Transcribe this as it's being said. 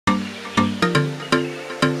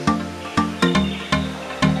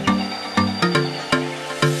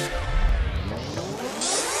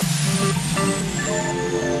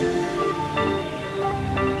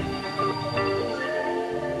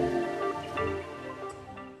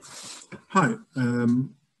Hi,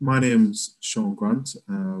 my name's Sean Grant.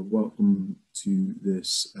 Welcome to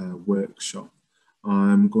this workshop.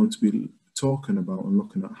 I'm going to be talking about and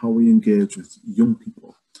looking at how we engage with young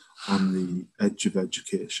people on the edge of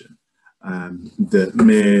education that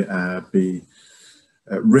may be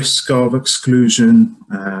at risk of exclusion,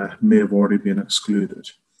 may have already been excluded.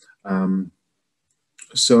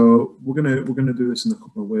 So we're gonna do this in a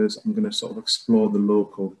couple of ways. I'm going to sort of explore the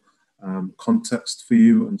local context for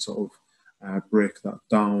you and sort of break that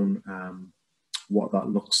down, what that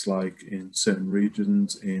looks like in certain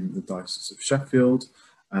regions in the Diocese of Sheffield,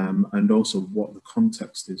 and also what the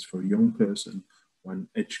context is for a young person when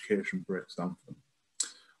education breaks down for them.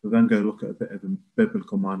 We're then going to look at a bit of a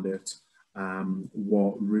biblical mandate,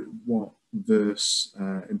 what verse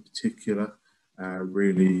in particular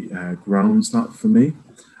really grounds that for me,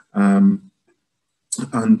 and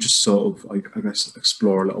just sort of, I guess,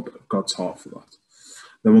 explore a little bit of God's heart for that.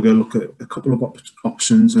 Then we're going to look at a couple of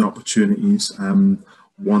options and opportunities,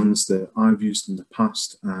 ones that I've used in the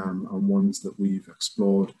past and ones that we've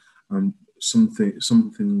explored, and some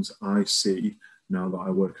things I see now that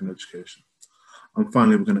I work in education. And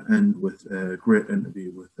finally, we're going to end with a great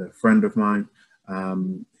interview with a friend of mine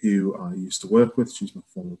who I used to work with. She's my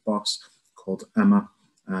former boss, called Emma,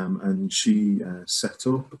 and she set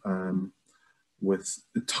up, with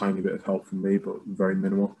a tiny bit of help from me, but very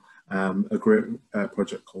minimal, a great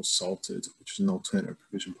project called Salted, which is an alternative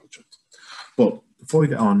provision project. But before we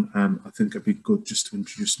get on, I think it'd be good just to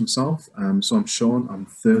introduce myself. So I'm Sean, I'm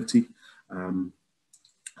 30,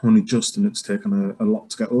 only just, and it's taken a lot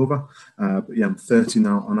to get over. But yeah, I'm 30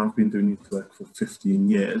 now, and I've been doing youth work for 15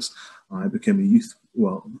 years. I became a youth,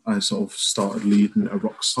 I sort of started leading a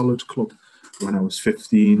Rock Solid club when I was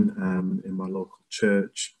 15 in my local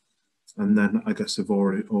church. And then I guess I've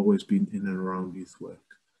always been in and around youth work.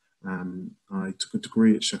 I took a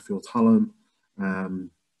degree at Sheffield Hallam,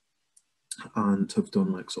 and have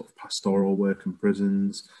done like sort of pastoral work in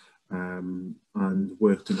prisons, and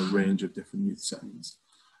worked in a range of different youth settings.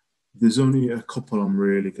 There's only a couple I'm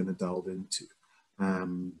really going to delve into,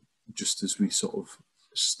 just as we sort of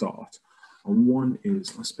start. And one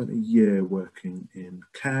is I spent a year working in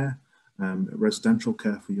care, residential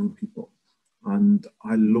care for young people, and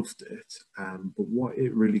I loved it. But what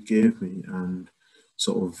it really gave me and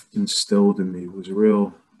sort of instilled in me was a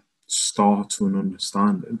real start to an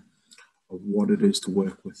understanding of what it is to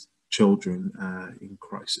work with children in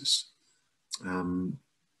crisis,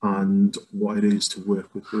 and what it is to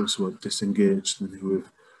work with those who are disengaged and who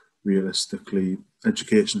have realistically,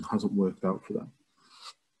 education hasn't worked out for them.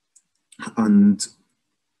 And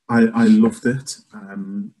I loved it.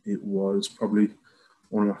 It was probably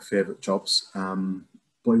one of my favourite jobs,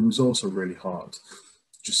 but it was also really hard,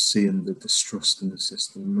 just seeing the distrust in the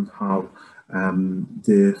system and how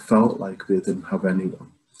they felt like they didn't have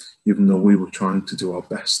anyone, even though we were trying to do our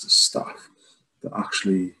best as staff. That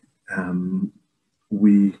actually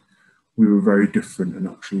we were very different, and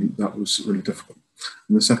actually that was really difficult.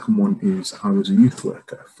 And the second one is I was a youth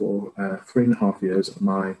worker for 3.5 years at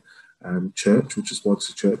my church, which is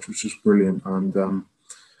Wadsley Church, which was brilliant.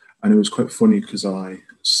 And it was quite funny because I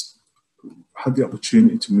had the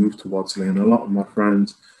opportunity to move to Wadsley, and a lot of my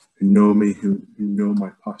friends who know me, who know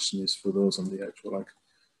my passion is for those on the edge, were like,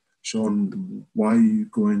 Sean, why are you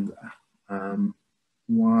going there?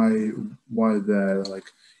 Why there?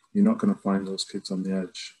 Like, you're not going to find those kids on the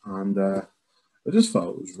edge. And I just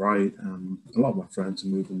felt it was right. A lot of my friends are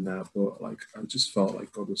moving there, but like I just felt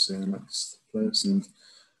like God was saying, like, this place. And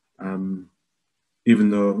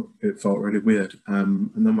even though it felt really weird.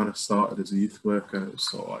 And then when I started as a youth worker, it was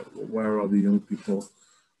sort of like, well, where are the young people?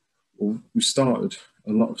 Well, we started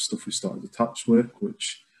a lot of stuff. We started attached work,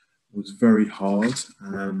 which was very hard,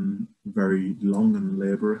 very long and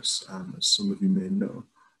laborious, as some of you may know.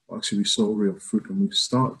 But actually, we saw real fruit, and we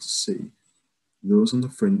started to see those on the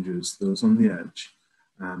fringes, those on the edge,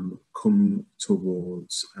 come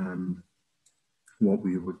towards what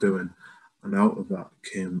we were doing. And out of that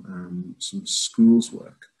came some schools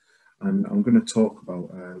work. And I'm going to talk about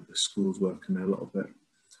the schools work in a little bit.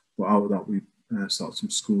 But out of that, we started some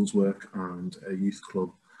schools work and a youth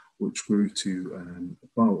club, which grew to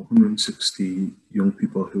about 160 young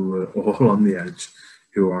people who were all on the edge,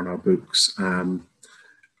 who are on our books,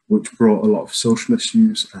 which brought a lot of social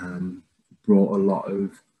issues, brought a lot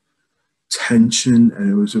of tension, and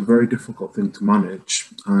it was a very difficult thing to manage.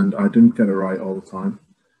 And I didn't get it right all the time.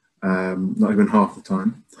 Not even half the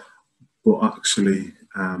time, but actually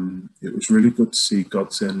it was really good to see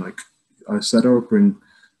God saying, like, I said I would bring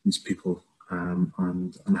these people, and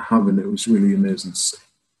I have, and it was really amazing to see.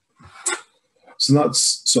 So that's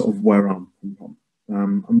sort of where I'm from.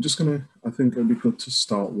 I'm just going to I think it'd be good to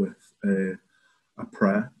start with a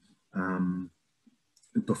prayer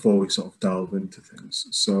before we sort of delve into things.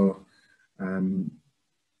 So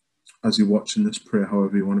as you're watching this, pray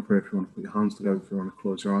however you want to pray. If you want to put your hands together, if you want to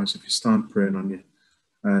close your eyes, if you stand praying on your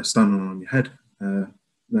standing on your head,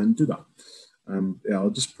 then do that. Yeah, I'll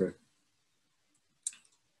just pray.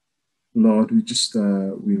 Lord, we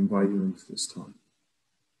invite you into this time.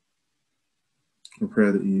 I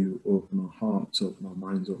pray that you open our hearts, open our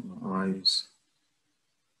minds, open our eyes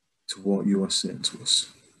to what you are saying to us.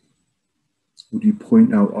 Would you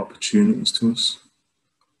point out opportunities to us?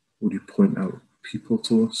 Would you point out people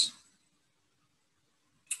to us?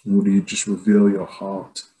 And would you just reveal your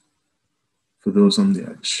heart for those on the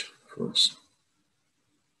edge for us?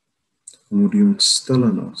 And would you instill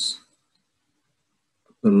in us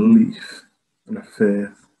a belief and a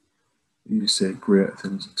faith that you say greater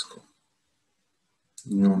things are to come?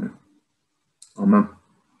 In your name. Amen.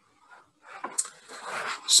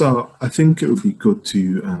 So I think it would be good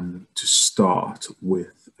to start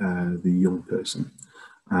with the young person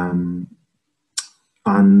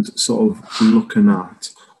and sort of looking at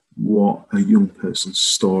what a young person's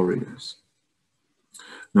story is.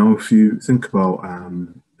 Now, if you think about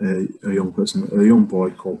a young person, a young boy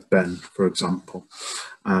called Ben, for example,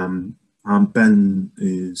 and Ben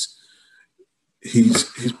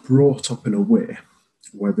he's brought up in a way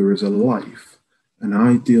where there is a life, an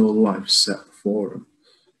ideal life set before him.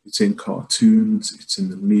 It's in cartoons, it's in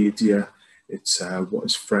the media, it's what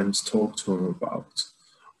his friends talk to him about.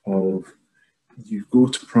 Of you go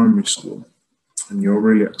to primary school and you're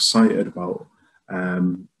really excited about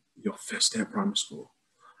your first day of primary school.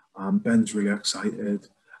 Ben's really excited,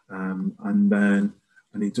 and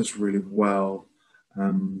he does really well,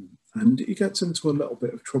 and he gets into a little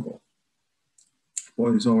bit of trouble,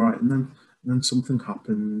 but he's all right. And then something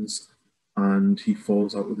happens, and he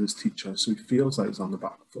falls out with his teacher, so he feels like he's on the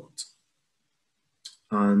back foot.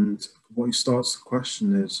 And what he starts to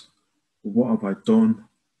question is, well, what have I done?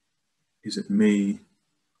 Is it me?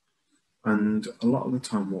 And a lot of the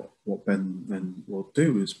time, what Ben then will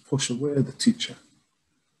do is push away the teacher,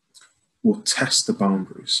 will test the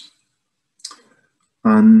boundaries,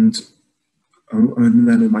 and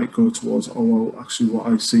then it might go towards, oh well, actually, what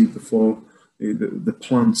I see before the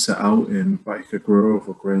plan set out in Byker Grove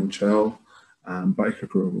or Grange Hill, Byker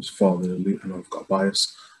Grove was farther elite, and I've got a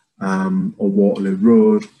bias, or Waterloo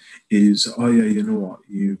Road is, oh yeah, you know what,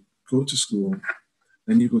 you go to school,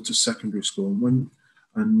 then you go to secondary school,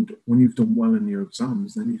 and when you've done well in your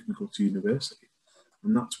exams, then you can go to university.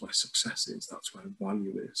 And that's where success is, that's where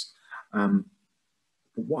value is. But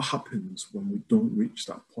what happens when we don't reach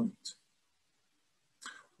that point?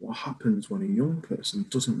 What happens when a young person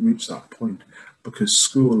doesn't reach that point because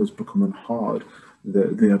school is becoming hard,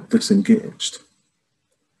 they are disengaged?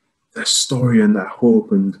 Their story and their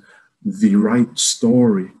hope and the right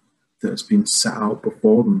story that has been set out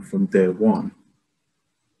before them from day one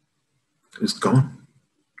is gone.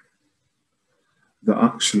 That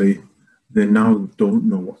actually they now don't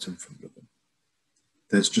know what's in front of them.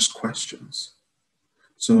 There's just questions.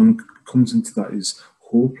 So comes into that is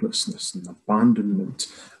hopelessness and abandonment,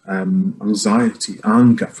 anxiety,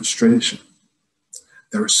 anger, frustration.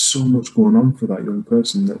 There is so much going on for that young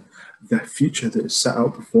person that their future that is set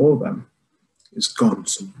out before them is gone.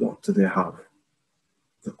 So what do they have?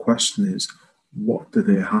 The question is, what do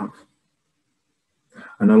they have?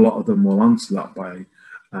 And a lot of them will answer that by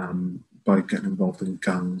getting involved in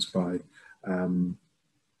gangs, by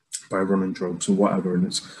running drugs or whatever, and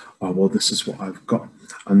it's, oh well, this is what I've got.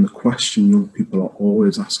 And the question young people are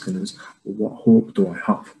always asking is, well, what hope do I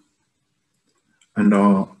have? And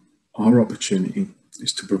our opportunity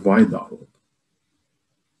is to provide that hope.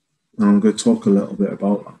 And I'm going to talk a little bit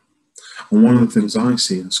about that. And one of the things I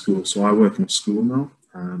see in school, so I work in a school now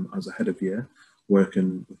as a head of year,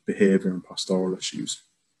 working with behaviour and pastoral issues.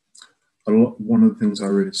 One of the things I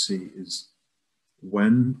really see is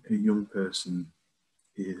when a young person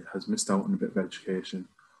has missed out on a bit of education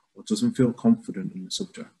or doesn't feel confident in the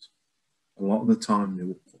subject, a lot of the time they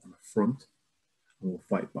will put on a front and will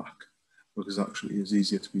fight back, because actually it's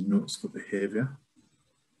easier to be noticed for behaviour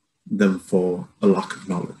than for a lack of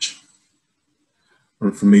knowledge.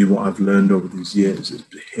 And for me, what I've learned over these years is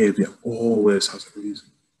behaviour always has a reason.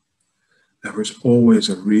 There is always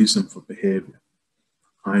a reason for behaviour.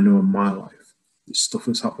 I know in my life, this stuff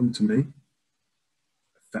has happened to me,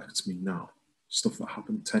 affects me now. Stuff that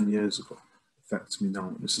happened 10 years ago affects me now.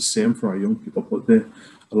 And it's the same for our young people, but they,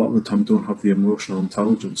 a lot of the time, don't have the emotional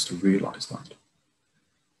intelligence to realise that.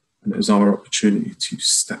 And it is our opportunity to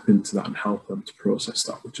step into that and help them to process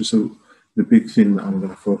that, which is the big thing that I'm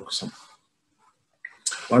going to focus on.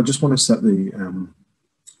 I just want to set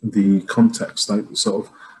the context, like the sort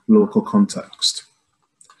of local context.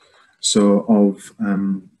 So of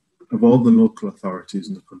all the local authorities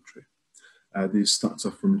in the country, these stats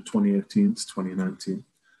are from 2018 to 2019,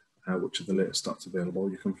 which are the latest stats available.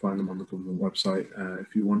 You can find them on the government website.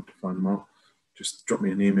 If you want to find them out, just drop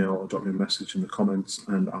me an email or drop me a message in the comments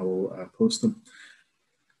and I will post them.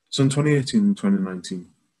 So in 2018 and 2019,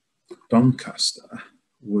 Doncaster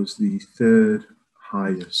was the third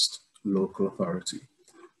highest local authority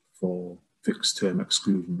for fixed term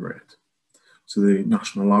exclusion rate. So the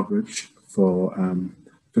national average for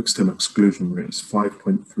fixed term exclusion rate is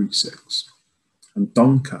 5.36, and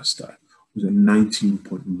Doncaster was at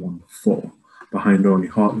 19.14, behind only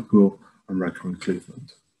Hartlepool and Wrexham and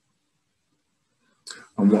Cleveland.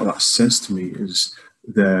 And what that says to me is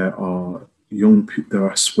there are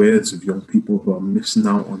swathes of young people who are missing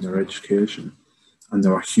out on their education, and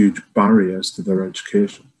there are huge barriers to their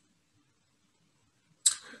education.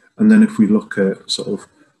 And then if we look at sort of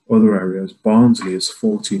other areas, Barnsley is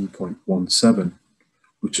 14.17,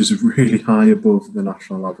 which is really high above the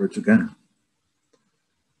national average again.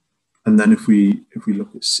 And then if we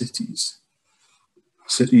look at cities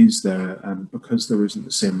there, because there isn't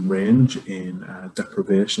the same range in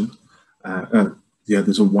deprivation,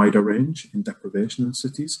 there's a wider range in deprivation in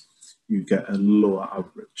cities, you get a lower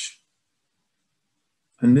average.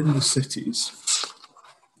 And in the cities,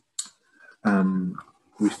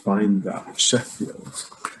 we find that Sheffield,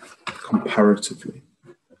 comparatively,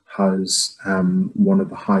 has one of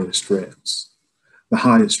the highest rates. The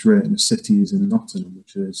highest rate in the city is in Nottingham,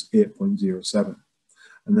 which is 8.07.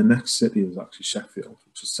 And the next city is actually Sheffield,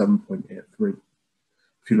 which is 7.83.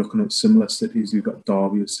 If you're looking at similar cities, you've got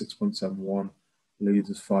Derby at 6.71,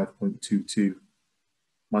 Leeds is 5.22,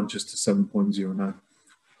 Manchester 7.09.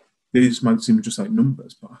 These might seem just like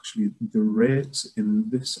numbers, but actually the rates in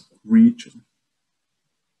this region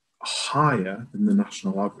are higher than the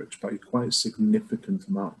national average by quite a significant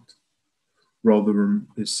amount. Rotherham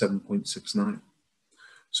is 7.69.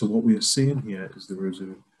 So what we are seeing here is there is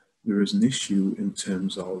an issue in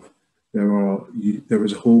terms of there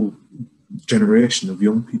is a whole generation of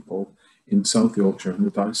young people in South Yorkshire and the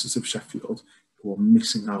Diocese of Sheffield who are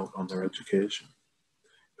missing out on their education,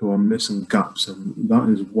 who are missing gaps, and that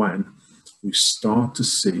is when we start to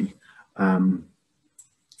see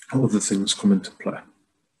other things come into play.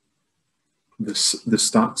 The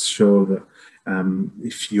stats show that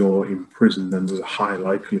if you're in prison, then there's a high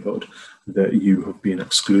likelihood that you have been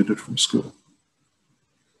excluded from school.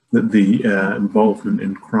 That the involvement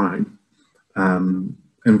in crime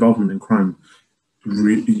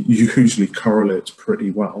usually correlates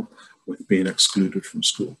pretty well with being excluded from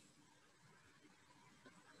school.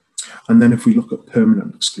 And then if we look at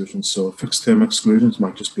permanent exclusions, so fixed term exclusions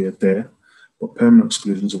might just be a day, but permanent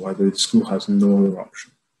exclusions are why the school has no other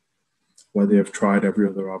option, where they have tried every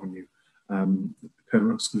other avenue. Permanent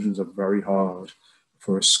exclusions are very hard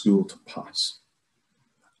for a school to pass.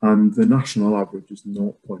 And the national average is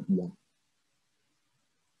 0.1.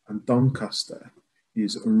 And Doncaster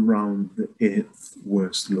is around the 8th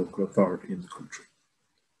worst local authority in the country.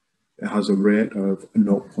 It has a rate of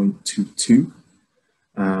 0.22,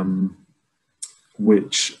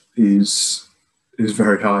 which is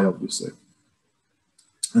very high, obviously.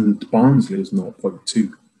 And Barnsley is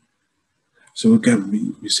 0.2. So again,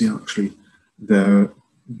 we see actually there's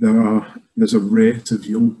a rate of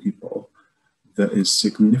young people that is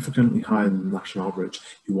significantly higher than the national average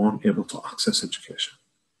who aren't able to access education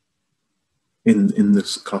in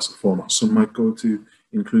this classic format. Some might go to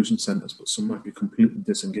inclusion centres, but some might be completely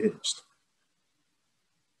disengaged.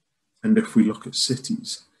 And if we look at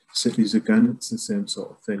cities again, it's the same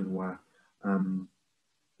sort of thing where the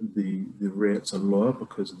rates are lower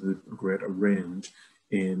because of the greater range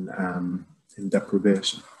in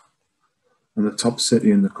deprivation. And the top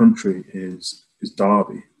city in the country is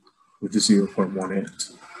Derby with a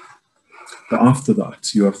 0.18. But after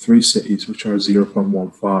that, you have 3 cities which are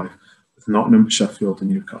 0.15, with Nottingham, Sheffield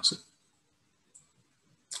and Newcastle.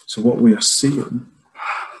 So what we are seeing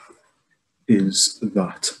is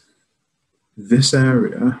that this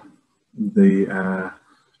area, the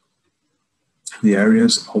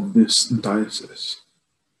areas of this diocese,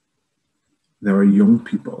 there are young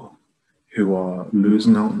people who are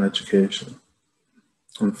losing out on education.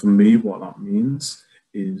 And for me, what that means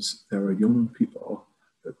is there are young people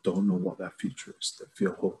that don't know what their future is, that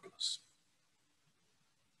feel hopeless,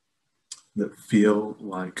 that feel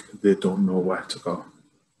like they don't know where to go.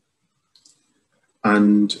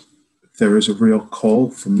 And there is a real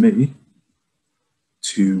call for me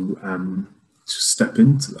to step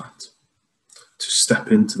into that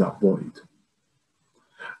void.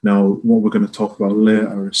 Now, what we're going to talk about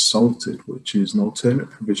later is Salted, which is an alternate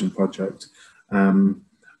provision project, and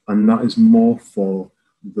that is more for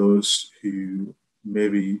those who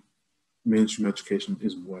maybe mainstream education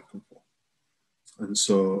isn't working for. And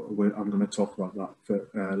so I'm going to talk about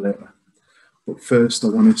that later. But first, I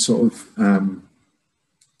want to sort of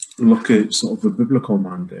look at sort of the biblical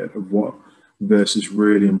mandate of what verse is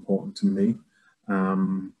really important to me,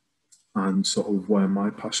 and sort of where my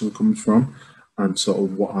passion comes from, and sort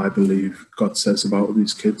of what I believe God says about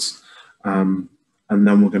these kids. And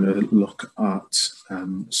then we're going to look at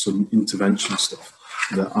some intervention stuff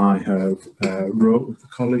that I have wrote with a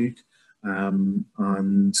colleague,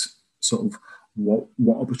 and sort of what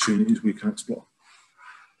opportunities we can explore.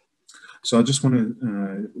 So I just want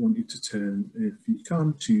you to turn, if you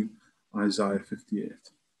can, to Isaiah 58.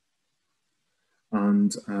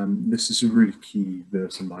 And this is a really key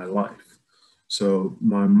verse in my life. So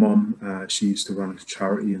my mum, she used to run a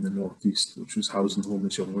charity in the Northeast, which was housing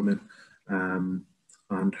homeless young women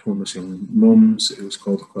and homeless young mums. It was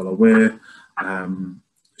called Aquila Way.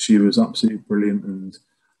 She was absolutely brilliant and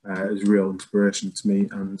it was a real inspiration to me.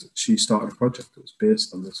 And she started a project that was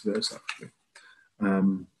based on this verse, actually.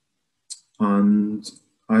 And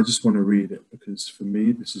I just want to read it because for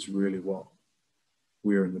me, this is really what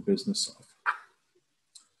we're in the business of.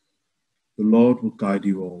 The Lord will guide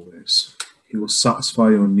you always. He will satisfy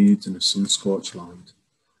your needs in a sun-scorched land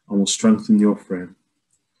and will strengthen your frame.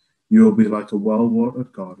 You will be like a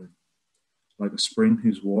well-watered garden, like a spring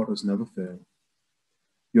whose waters never fail.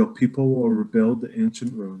 Your people will rebuild the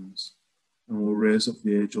ancient ruins and will raise up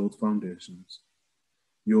the age-old foundations.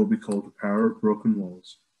 You will be called repairer of broken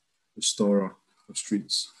walls, restorer of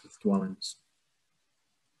streets with dwellings.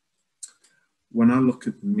 When I look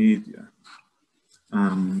at the media,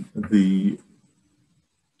 the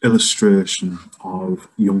illustration of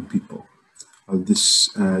young people of this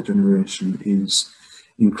generation is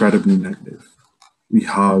incredibly negative. We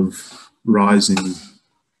have rising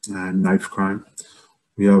knife crime.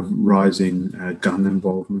 We have rising gang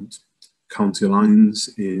involvement. County lines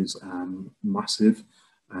is massive.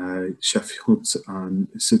 Sheffield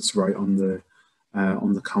sits right on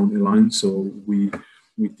the county line, so we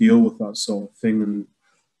deal with that sort of thing,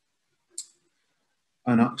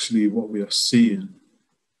 and actually what we are seeing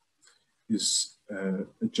is a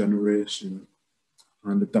generation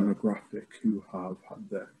and a demographic who have had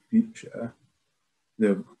their future.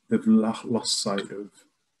 They've lost sight of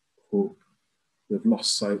hope. They've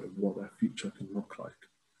lost sight of what their future can look like.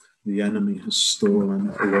 The enemy has stolen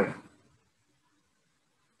it away.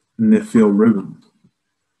 And they feel ruined.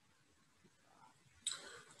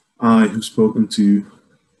 I have spoken to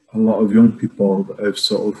a lot of young people that have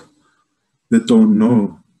that don't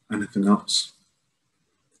know anything else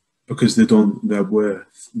because they don't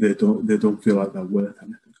feel like they're worth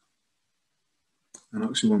anything. And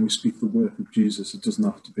actually, when we speak the worth of Jesus, it doesn't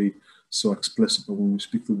have to be so explicit, but when we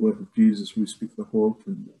speak the worth of Jesus, we speak the hope,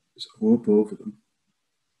 and there's hope over them.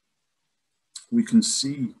 We can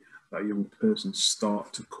see that young person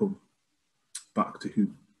start to come back to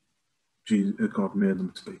who God made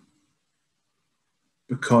them to be,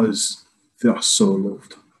 because they are so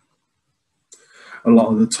loved. A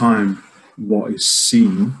lot of the time, what is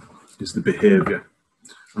seen is the behaviour,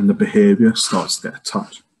 and the behaviour starts to get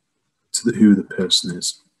attached to who the person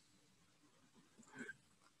is.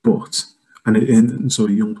 And so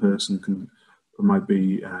a young person might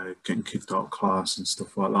be getting kicked out of class and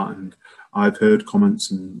stuff like that. And I've heard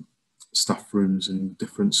comments in staff rooms in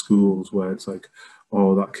different schools where it's like,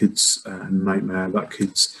 oh, that kid's a nightmare, that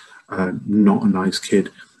kid's not a nice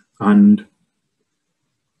kid. And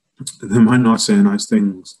they might not say nice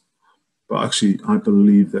things, but actually I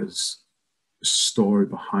believe there's a story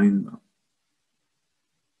behind that.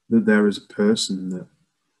 That there is a person that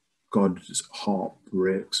God's heart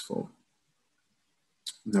breaks for.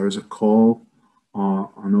 There is a call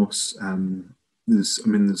on us. There's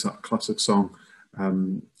that classic song,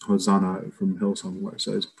 Hosanna from Hillsong, where it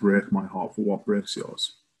says, "Break my heart for what breaks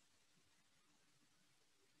yours."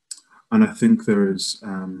 And I think there is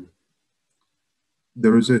a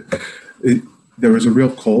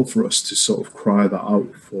real call for us to sort of cry that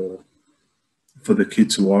out for the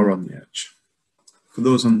kids who are on the edge. For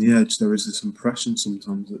those on the edge, there is this impression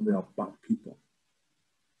sometimes that they are bad people.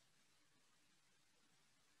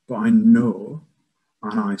 But I know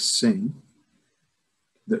and I sing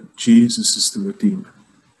that Jesus is the Redeemer.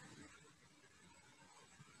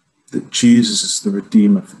 That Jesus is the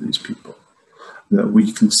Redeemer for these people. That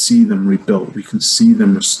we can see them rebuilt, we can see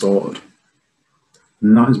them restored.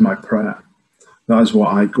 And that is my prayer. That is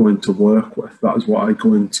what I go into work with. That is what I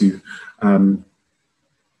go into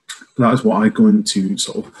that is what I go into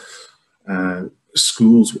sort of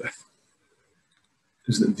schools with,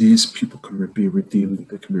 is that these people can be redeemed,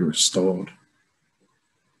 they can be restored.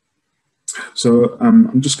 So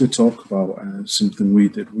I'm just going to talk about something we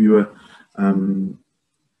did.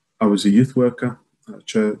 I was a youth worker at a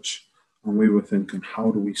church, and we were thinking,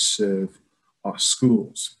 how do we serve our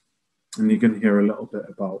schools? And you're going to hear a little bit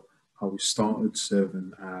about how we started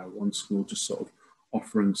serving one school, just sort of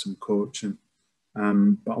offering some coaching.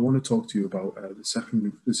 But I want to talk to you about the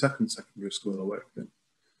second secondary school I worked in.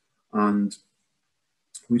 And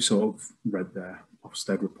we sort of read their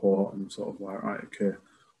Ofsted report and sort of like, right, okay,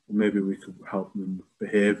 well, maybe we could help them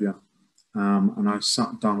with behaviour. And I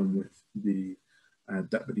sat down with the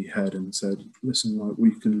deputy head and said, listen, like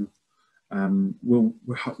we can,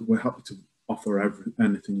 we're happy to offer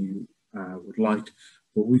anything you would like,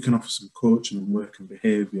 but we can offer some coaching and work and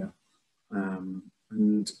behaviour.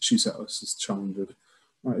 And she set us this challenge of,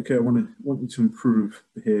 right, okay, I want you to improve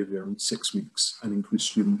behaviour in 6 weeks and increase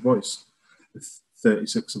student voice with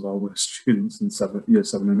 36 of our worst students in year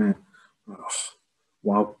 7 and 8. Oh,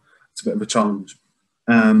 wow, it's a bit of a challenge.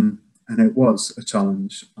 And it was a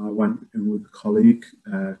challenge. I went in with a colleague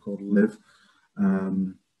called Liv,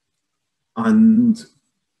 and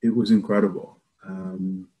it was incredible.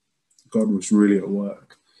 God was really at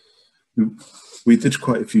work. We did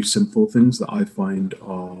quite a few simple things that I find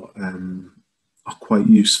are quite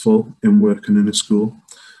useful in working in a school,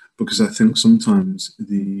 because I think sometimes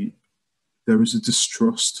there is a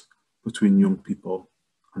distrust between young people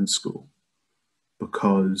and school,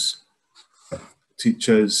 because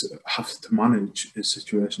teachers have to manage a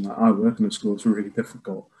situation that I work in a school is really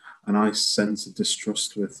difficult, and I sense a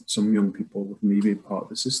distrust with some young people with me being part of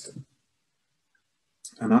the system.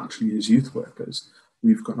 And actually, as youth workers,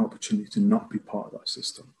 we've got an opportunity to not be part of that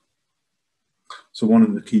system. So one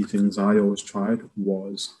of the key things I always tried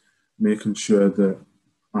was making sure that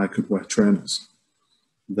I could wear trainers,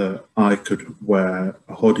 that I could wear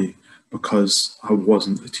a hoodie, because I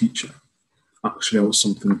wasn't a teacher. Actually, I was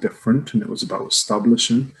something different, and it was about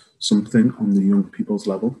establishing something on the young people's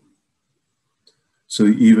level. So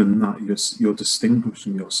even that, you're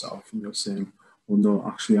distinguishing yourself, and you're saying, well, no,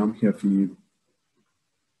 actually, I'm here for you.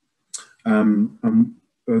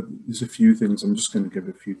 There's a few things, I'm just going to give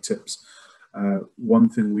a few tips. One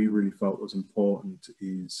thing we really felt was important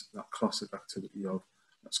is that classic activity of,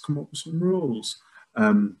 let's come up with some rules.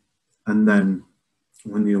 And then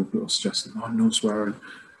when the young people suggested, oh, no swearing,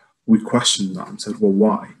 we questioned that and said, well,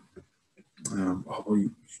 why? Well,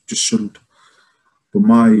 you just shouldn't. But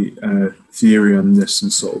my theory on this,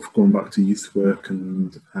 and sort of going back to youth work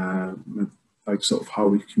and like sort of how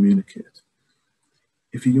we communicate,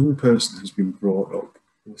 if a young person has been brought up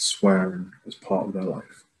with swearing as part of their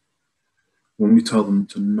life, when we tell them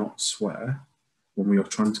to not swear, when we are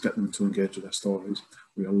trying to get them to engage with their stories,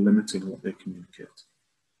 we are limiting what they communicate.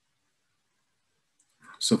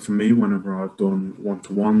 So for me, whenever I've done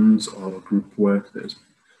one-to-ones or group work that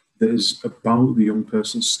is about the young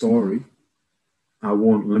person's story, I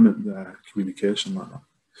won't limit their communication like that.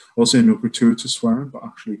 I'll say no gratuitous swearing, but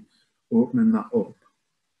actually opening that up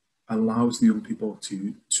allows the young people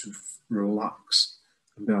to relax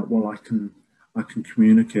and be like, well, I can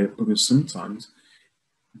communicate, because sometimes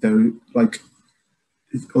they're like,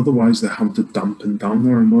 otherwise they have to dampen down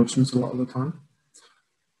their emotions a lot of the time,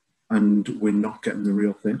 and we're not getting the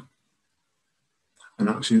real thing. And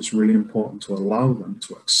actually, it's really important to allow them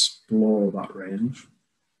to explore that range.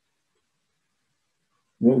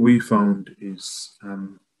 What we found is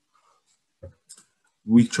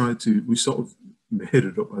we sort of made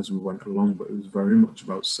it up as we went along, but it was very much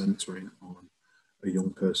about centering on a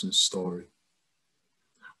young person's story.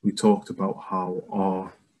 We talked about how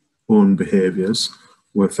our own behaviours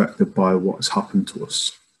were affected by what has happened to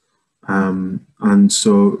us. And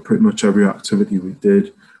so pretty much every activity we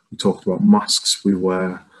did, we talked about masks we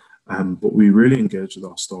wear, but we really engaged with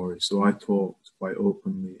our story. So I talked quite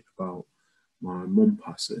openly about my mum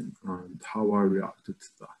passing and how I reacted to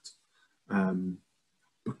that.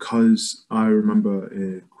 Because I remember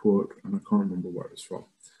a quote, and I can't remember where it was from,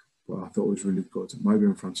 but I thought it was really good. It might be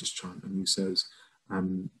in Francis Chan, and he says,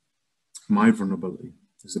 my vulnerability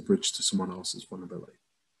is a bridge to someone else's vulnerability.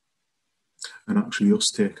 And actually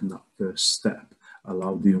us taking that first step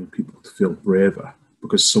allowed the young people to feel braver,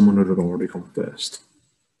 because someone had already gone first.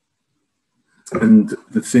 And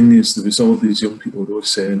the thing is, there was all these young people who were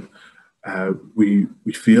saying, we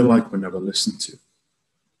feel like we're never listened to.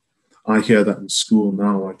 I hear that in school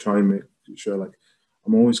now. I try and make sure, like,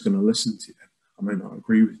 I'm always going to listen to you. I may not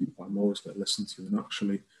agree with you, but I'm always going to listen to you. And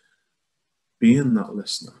actually being that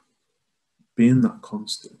listener, being that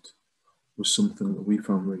constant, was something that we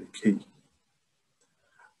found really key.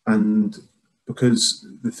 And because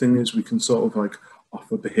the thing is, we can sort of like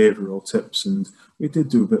offer behavioural tips, and we did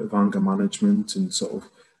do a bit of anger management and sort of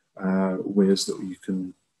ways that you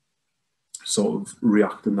can sort of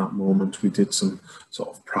react in that moment. We did some sort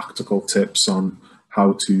of practical tips on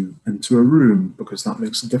how to enter a room, because that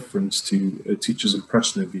makes a difference to a teacher's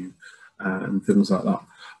impression of you and things like that.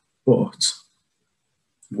 But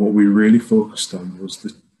what we really focused on was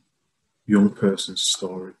the young person's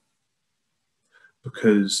story,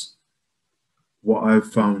 because what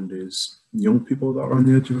I've found is young people that are on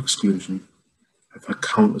the edge of exclusion have had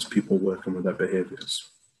countless people working with their behaviours.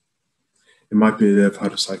 It might be they've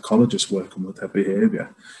had a psychologist working with their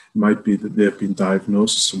behaviour. It might be that they've been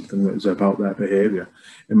diagnosed with something that is about their behaviour.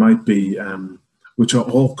 It might be, which are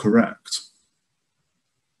all correct.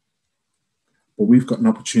 But we've got an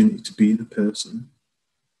opportunity to be the person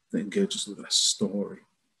that engages with their story.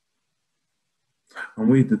 And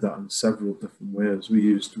we did that in several different ways. We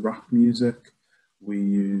used rap music, we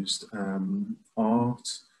used art,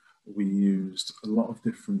 we used a lot of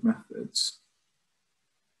different methods.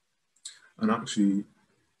 And actually,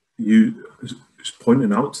 just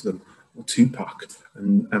pointing out to them, well, Tupac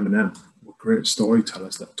and Eminem were great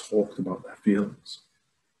storytellers that talked about their feelings.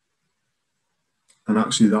 And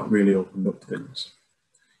actually, that really opened up things.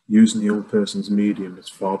 Using the young person's medium is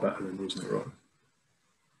far better than using their own.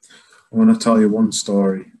 I want to tell you one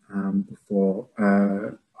story before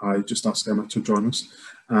I just asked Emma to join us.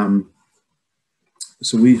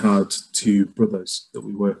 So we had two brothers that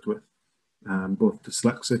we worked with, both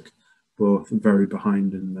dyslexic, both very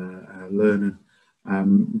behind in their learning,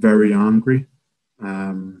 very angry.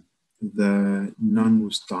 Their nan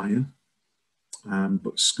was dying,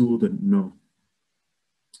 but school didn't know.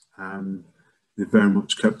 They very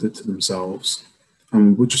much kept it to themselves,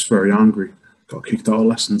 and we were just very angry. Got kicked out of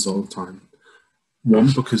lessons all the time.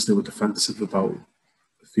 One, because they were defensive about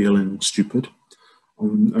feeling stupid,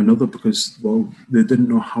 and another because, well, they didn't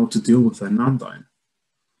know how to deal with their nan dying.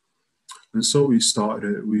 And so we started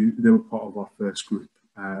it. They were part of our first group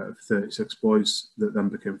of 36 boys that then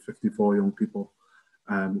became 54 young people.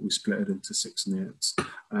 We split it into 6 and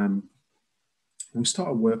 8s. We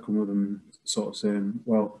started working with them, sort of saying,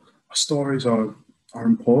 well, our stories are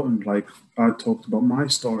important. Like, I talked about my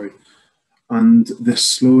story, and they're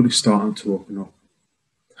slowly starting to open up.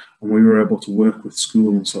 And we were able to work with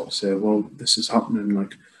school and sort of say, well, this is happening,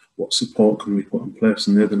 like, what support can we put in place?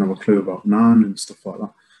 And they didn't have a clue about nan and stuff like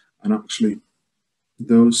that. And actually,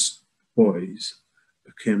 those boys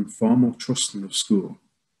became far more trusting of school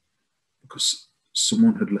because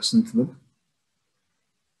someone had listened to them.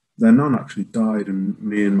 Their nan actually died, and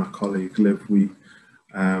me and my colleague Liv, we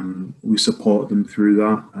supported them through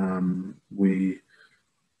that. We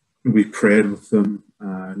prayed with them,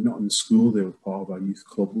 not in school. They were part of our youth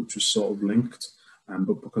club, which was sort of linked,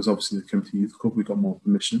 but because obviously they came to youth club, we got more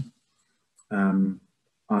permission. And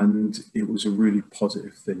it was a really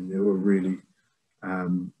positive thing. They were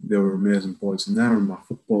amazing boys. And they're in my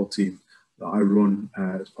football team that I run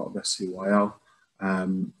as part of SCYL,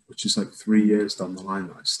 which is like 3 years down the line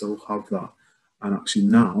that I still have that. And actually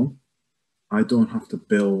now, I don't have to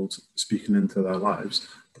build speaking into their lives,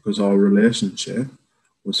 because our relationship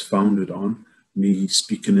was founded on me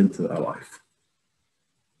speaking into their life.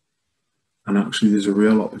 And actually, there's a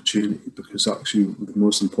real opportunity, because actually the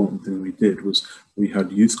most important thing we did was we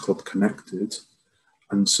had youth club connected.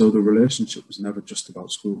 And so the relationship was never just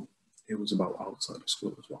about school. It was about outside of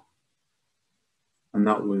school as well. And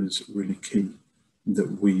that was really key,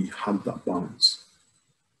 that we had that balance.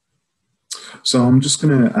 So I'm just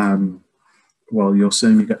going to, well, you'll see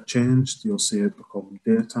me get changed. You'll see it become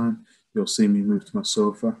daytime. You'll see me move to my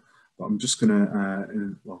sofa. But I'm just going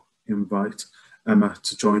to invite Emma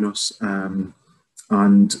to join us, and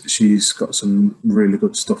she's got some really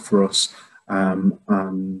good stuff for us,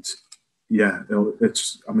 and yeah,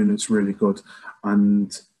 it's really good,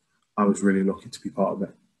 and I was really lucky to be part of it.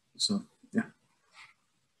 So yeah.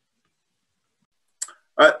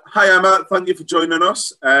 Hi Emma, thank you for joining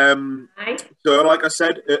us. Hi. So like I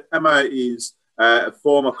said, Emma is a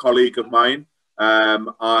former colleague of mine,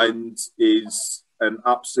 and is an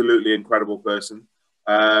absolutely incredible person.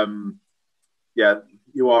 Yeah,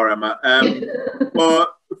 you are, Emma.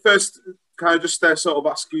 But first, can I just sort of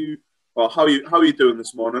ask you, well, how are you doing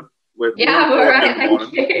this morning? I'm all right,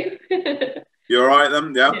 thank you. You're all right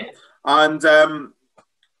then, yeah. And do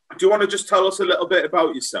you want to just tell us a little bit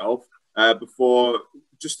about yourself before,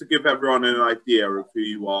 just to give everyone an idea of who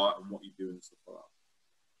you are and what you do and stuff like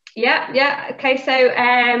that? Yeah. Okay, so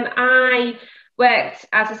I worked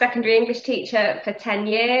as a secondary English teacher for 10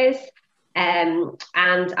 years. and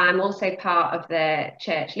I'm also part of the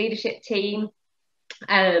church leadership team.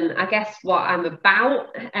 I guess what I'm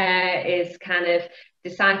about is kind of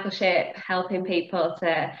discipleship, helping people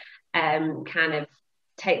to kind of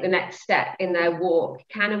take the next step in their walk,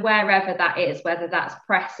 kind of wherever that is, whether that's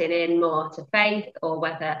pressing in more to faith or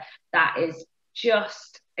whether that is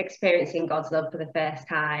just experiencing God's love for the first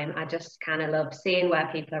time. I just kind of love seeing where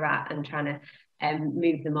people are at and trying to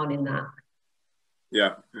move them on in that.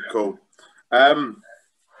 Yeah, cool.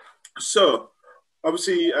 So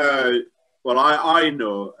obviously, well, I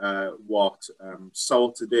know what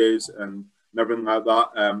Salted is and everything like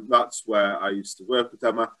that. That's where I used to work with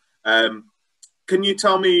Emma. Can you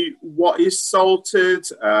tell me what is Salted,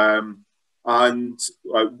 and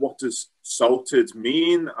like what does Salted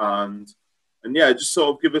mean, and yeah, just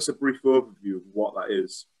sort of give us a brief overview of what that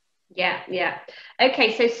is. Yeah.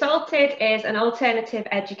 Okay, so Salted is an alternative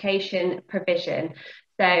education provision.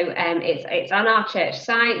 So it's on our church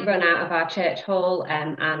site, run out of our church hall,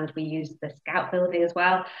 and we use the Scout building as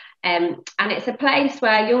well. And it's a place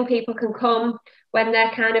where young people can come when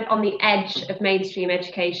they're kind of on the edge of mainstream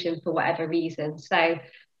education for whatever reason. So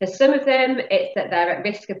for some of them, it's that they're at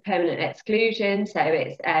risk of permanent exclusion. So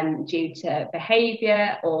it's due to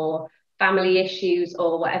behaviour or family issues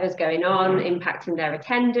or whatever's going on, impacting their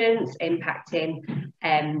attendance, impacting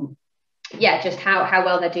just how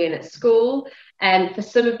well they're doing at school. For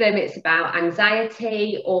some of them, it's about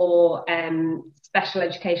anxiety or special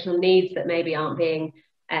educational needs that maybe aren't being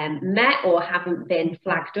met or haven't been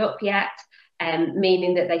flagged up yet,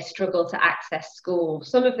 meaning that they struggle to access school.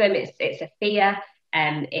 Some of them, it's a fear,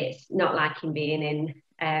 it's not liking being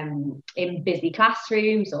in busy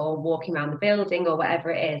classrooms or walking around the building or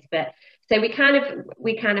whatever it is. But so we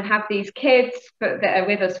kind of have these kids that are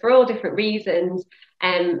with us for all different reasons,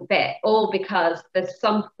 but all because there's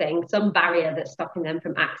some barrier that's stopping them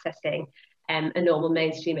from accessing a normal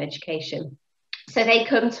mainstream education. So they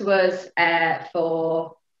come to us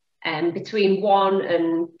for between 1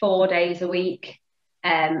 and 4 days a week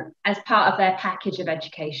as part of their package of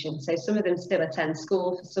education. So some of them still attend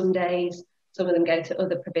school for some days, some of them go to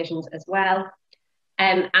other provisions as well.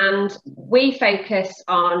 And we focus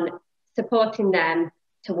on supporting them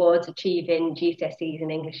towards achieving GCSEs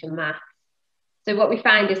in English and Maths. So what we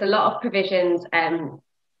find is a lot of provisions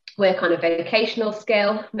work on a vocational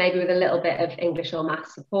skill, maybe with a little bit of English or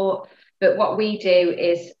Maths support. But what we do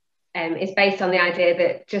is based on the idea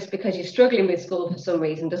that just because you're struggling with school for some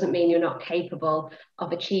reason doesn't mean you're not capable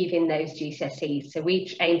of achieving those GCSEs. So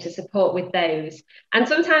we aim to support with those, and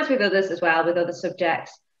sometimes with others as well, with other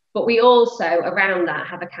subjects. But we also, around that,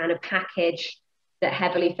 have a kind of package that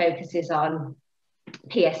heavily focuses on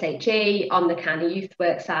PSHE, on the kind of youth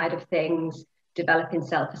work side of things, developing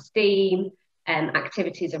self-esteem,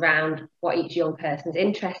 activities around what each young person's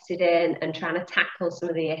interested in and trying to tackle some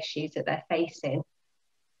of the issues that they're facing.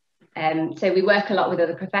 So we work a lot with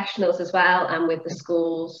other professionals as well and with the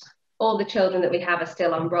schools. All the children that we have are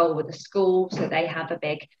still on roll with the school, so they have a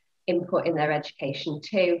big input in their education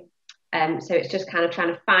too. So it's just kind of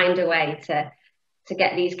trying to find a way to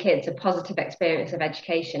get these kids a positive experience of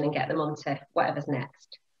education and get them on to whatever's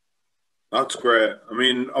next. That's great. I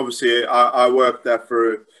mean, obviously, I worked there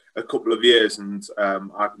for a couple of years, and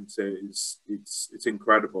I can say it's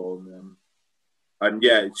incredible, and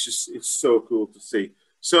yeah, it's so cool to see.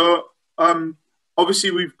 So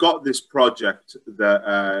obviously, we've got this project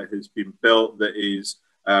that has been built that is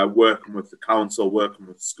working with the council, working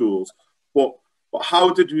with schools, but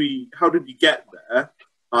how did we get there,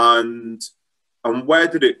 and where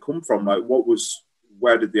did it come from? Like,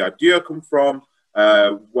 where did the idea come from?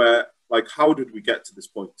 How did we get to this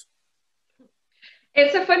point?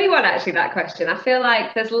 It's a funny one, actually, that question. I feel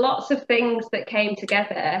like there's lots of things that came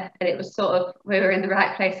together and it was sort of, we were in the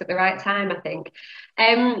right place at the right time, I think.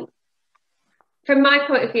 From my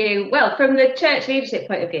point of view, well, from the church leadership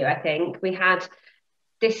point of view, I think we had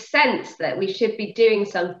this sense that we should be doing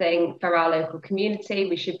something for our local community.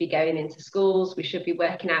 We should be going into schools. We should be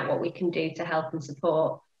working out what we can do to help and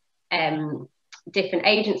support different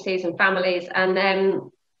agencies and families.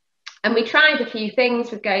 And we tried a few things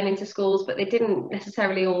with going into schools, but they didn't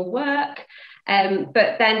necessarily all work.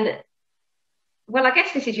 But then, well, I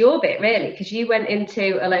guess this is your bit, really, because you went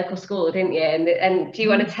into a local school, didn't you? And do you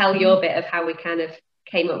want to tell your bit of how we kind of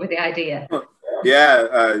came up with the idea? Yeah,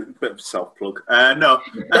 a bit of a self-plug. No.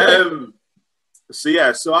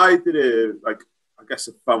 So I did a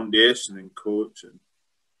foundation in coaching,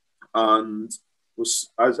 and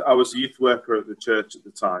I was a youth worker at the church at the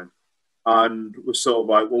time, and was sort of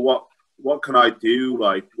like, well, what can I do?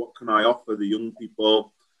 Like, what can I offer the young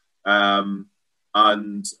people? And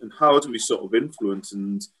how do we sort of influence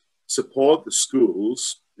and support the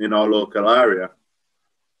schools in our local area.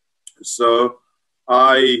 So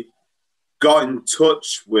I got in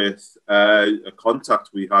touch with a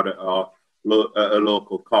contact we had at a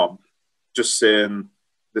local comp, just saying,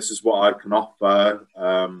 this is what I can offer.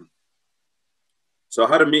 So I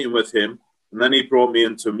had a meeting with him, and then he brought me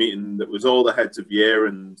into a meeting that was all the heads of year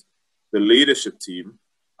and the leadership team.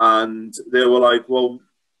 And they were like, well,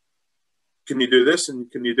 can you do this? And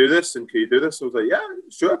can you do this? And can you do this? I was like, yeah,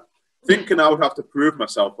 sure. Thinking I would have to prove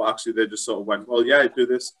myself, but actually they just sort of went, well, yeah, do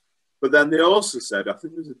this. But then they also said, I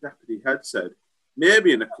think there's a deputy head said,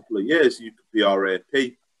 maybe in a couple of years you could be our AP.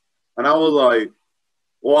 And I was like,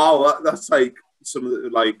 wow, that's like some of the,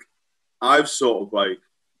 like, I've sort of like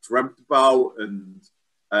dreamt about, and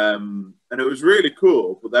it was really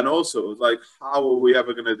cool. But then also it was like, how are we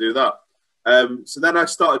ever going to do that? So then I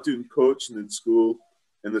started doing coaching in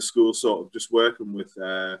the school, sort of just working with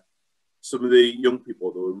some of the young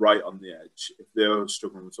people that were right on the edge. If they were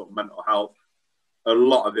struggling with sort of mental health, a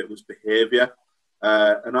lot of it was behaviour.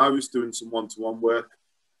 And I was doing some one-to-one work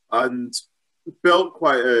and built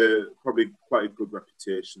probably quite a good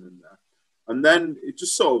reputation in there. And then it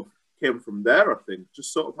just sort of came from there, I think,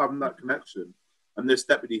 just sort of having that connection. And this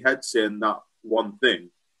deputy head saying that one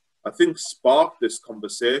thing, I think sparked this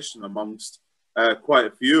conversation amongst quite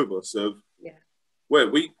a few of us of,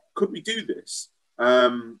 wait, could we do this?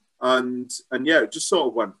 And yeah, it just sort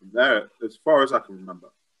of went from there as far as I can remember.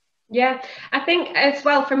 Yeah, I think as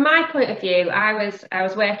well, from my point of view, I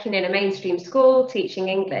was working in a mainstream school teaching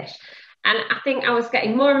English, and I think I was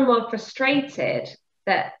getting more and more frustrated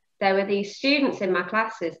that there were these students in my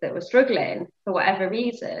classes that were struggling for whatever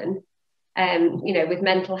reason, you know, with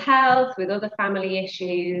mental health, with other family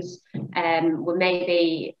issues, were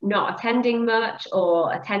maybe not attending much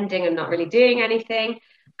or attending and not really doing anything.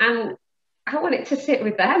 And I wanted to sit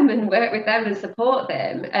with them and work with them and support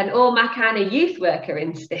them. And all my kind of youth worker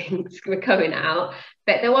instincts were coming out,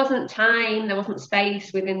 but there wasn't time, there wasn't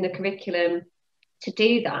space within the curriculum to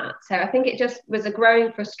do that. So I think it just was a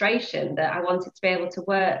growing frustration that I wanted to be able to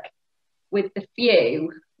work with the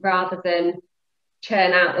few rather than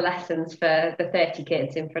churn out the lessons for the 30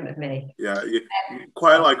 kids in front of me. Yeah, you're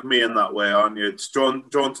quite like me in that way, aren't you? It's drawn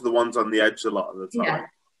to the ones on the edge a lot of the time.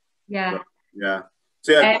 Yeah. Yeah.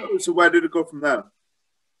 So, so where did it go from there?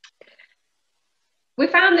 We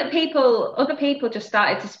found that other people just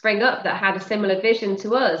started to spring up that had a similar vision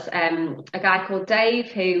to us. A guy called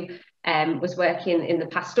Dave who was working in the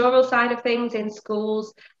pastoral side of things in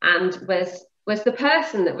schools and was the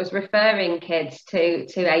person that was referring kids to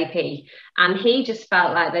AP, and he just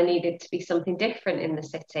felt like there needed to be something different in the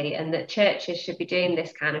city and that churches should be doing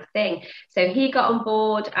this kind of thing. So he got on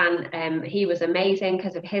board, and he was amazing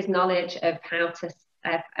because of his knowledge of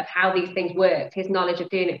how these things worked. His knowledge of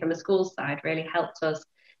doing it from a school side really helped us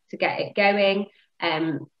to get it going.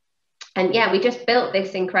 And yeah, we just built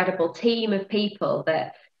this incredible team of people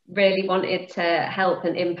that really wanted to help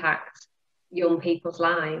and impact young people's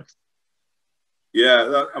lives.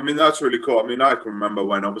 Yeah, that's really cool. I mean, I can remember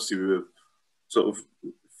when obviously we were sort of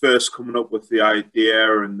first coming up with the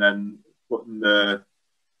idea and then putting the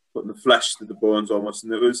flesh to the bones almost,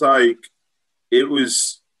 and it was like it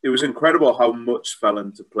was incredible how much fell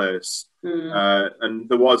into place. And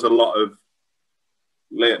there was a lot of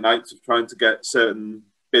late nights of trying to get certain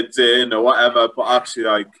bids in or whatever, but actually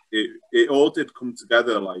like it all did come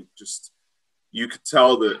together. Like, just, you could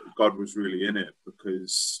tell that God was really in it,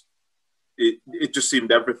 because it just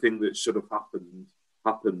seemed everything that should have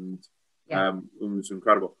happened. Yeah. It was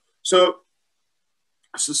incredible. So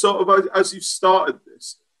sort of as you've started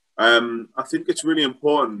this, I think it's really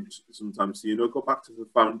important sometimes to, go back to the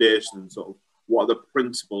foundation and sort of what are the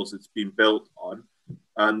principles it's been built on,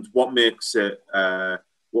 and what makes it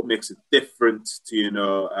different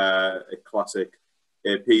to, a classic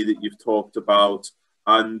AP that you've talked about.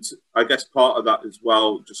 And I guess part of that as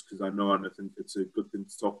well, just because I know, and I think it's a good thing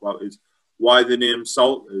to talk about, is why the name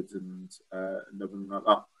Salted and everything like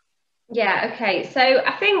that. Yeah, okay. So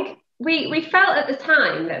I think we felt at the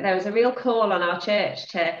time that there was a real call on our church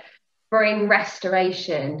to bring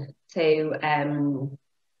restoration to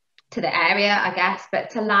the area, I guess, but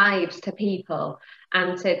to lives, to people,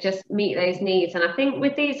 and to just meet those needs. And I think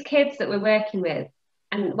with these kids that we're working with,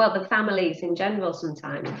 and well, the families in general,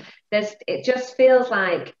 sometimes it just feels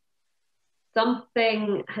like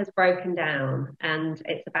something has broken down, and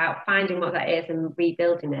it's about finding what that is and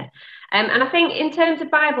rebuilding it. And I think in terms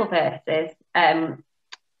of Bible verses,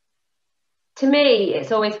 to me,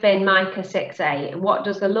 it's always been Micah 6:8. And what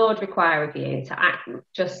does the Lord require of you? To act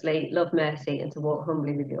justly, love mercy, and to walk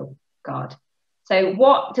humbly with your God. So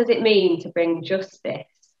what does it mean to bring justice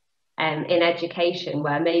in education,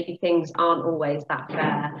 where maybe things aren't always that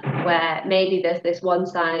fair, where maybe there's this one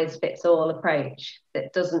size fits all approach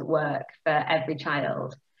that doesn't work for every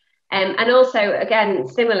child. And also, again,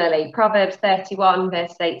 similarly, Proverbs 31,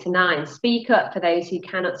 verse 8 to 9, speak up for those who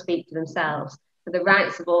cannot speak for themselves, for the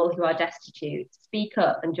rights of all who are destitute. Speak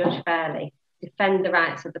up and judge fairly. Defend the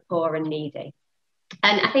rights of the poor and needy.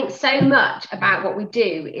 And I think so much about what we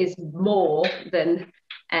do is more than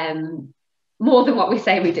what we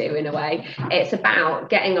say we do, in a way. It's about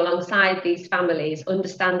getting alongside these families,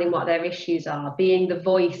 understanding what their issues are, being the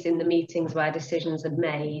voice in the meetings where decisions are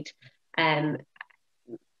made.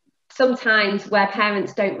 Sometimes where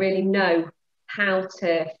parents don't really know how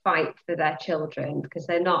to fight for their children because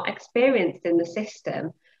they're not experienced in the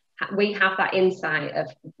system, we have that insight of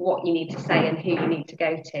what you need to say and who you need to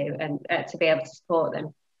go to, and to be able to support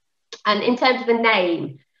them. And in terms of the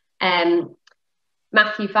name,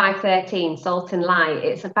 Matthew 5:13, salt and light,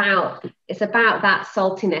 it's about that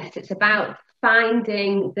saltiness. It's about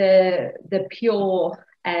finding the pure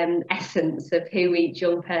essence of who each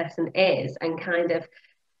young person is, and kind of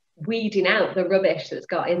weeding out the rubbish that's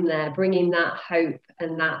got in there, bringing that hope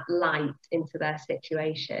and that light into their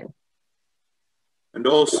situation. And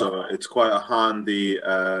also, it's quite a handy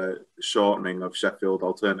shortening of Sheffield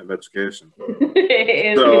Alternative Education.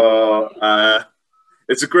 It is. So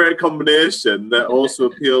it's a great combination that also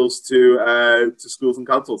appeals to schools and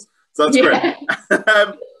councils. So that's great.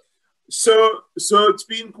 So it's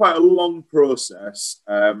been quite a long process,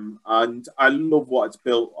 and I love what it's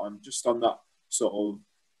built on, just on that sort of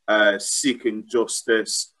seeking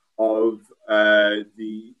justice of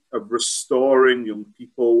restoring young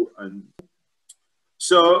people. And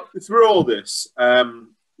so through all this,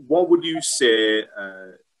 what would you say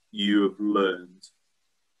you have learned?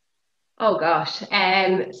 Oh gosh,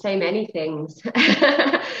 so many things.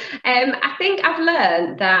 I think I've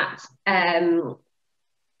learned that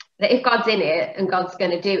if God's in it and God's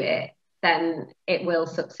going to do it, then it will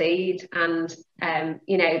succeed. And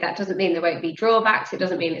that doesn't mean there won't be drawbacks. It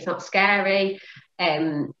doesn't mean it's not scary.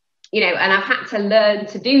 And I've had to learn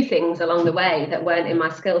to do things along the way that weren't in my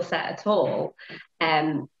skill set at all.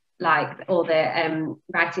 Like all the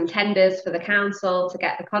writing tenders for the council to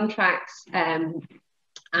get the contracts, and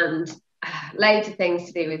loads of things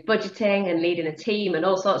to do with budgeting and leading a team and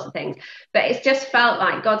all sorts of things. But it's just felt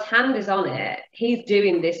like God's hand is on it. He's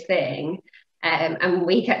doing this thing, and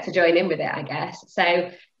we get to join in with it, I guess.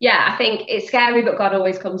 So yeah, I think it's scary, but God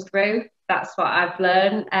always comes through. That's what I've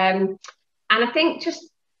learned. And I think just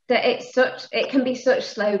that it can be such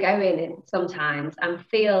slow going sometimes and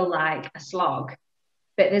feel like a slog,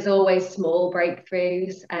 but there's always small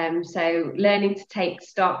breakthroughs. So learning to take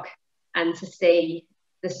stock and to see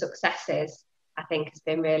the successes, I think, has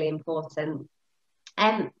been really important.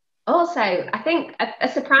 Also, I think a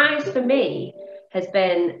surprise for me has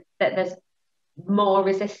been that there's more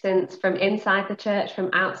resistance from inside the church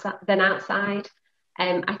than outside.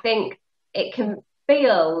 I think it can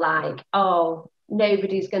feel like, oh,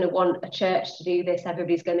 nobody's going to want a church to do this.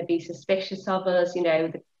 Everybody's going to be suspicious of us.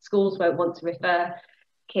 The schools won't want to refer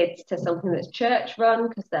kids to something that's church run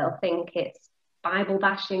because they'll think it's Bible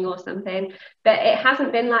bashing or something. But it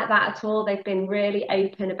hasn't been like that at all. They've been really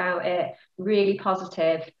open about it, really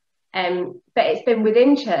positive. But it's been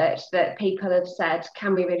within church that people have said,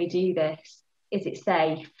 can we really do this? Is it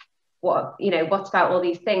safe? What about all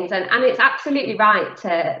these things? And it's absolutely right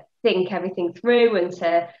to think everything through and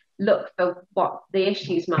to look for what the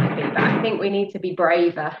issues might be. But I think we need to be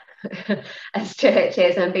braver as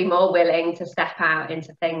churches and be more willing to step out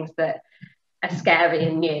into things that are scary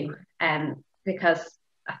and new. Because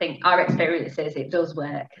I think our experience is it does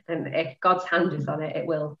work, and if God's hand is on it, it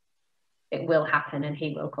will happen, and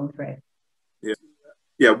He will come through.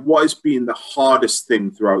 Yeah. What has been the hardest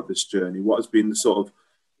thing throughout this journey? What has been the sort of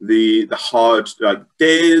the hard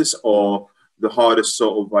days, or the hardest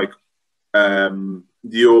sort of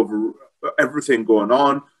everything going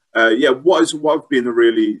on? What have been the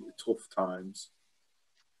really tough times?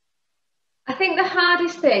 I think the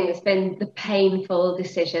hardest thing has been the painful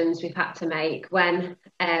decisions we've had to make when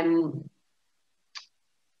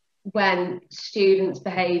students'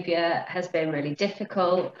 behaviour has been really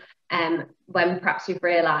difficult, when perhaps we've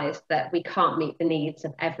realised that we can't meet the needs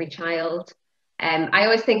of every child. I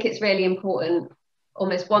always think it's really important,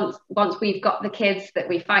 almost once we've got the kids, that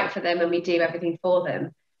we fight for them and we do everything for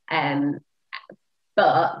them.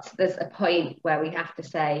 But there's a point where we have to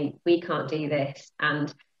say, we can't do this,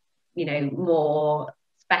 and more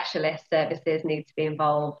specialist services need to be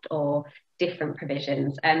involved, or different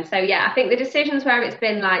provisions. So yeah, I think the decisions where it's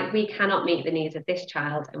been like, we cannot meet the needs of this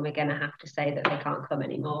child and we're going to have to say that they can't come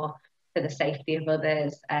anymore, for the safety of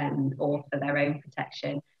others, or for their own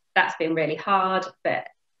protection. That's been really hard, but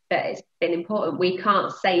it's been important. We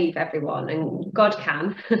can't save everyone, and God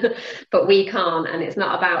can, but we can't. And it's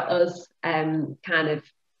not about us kind of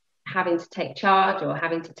having to take charge or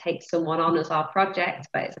having to take someone on as our project,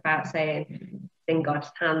 but it's about saying it's in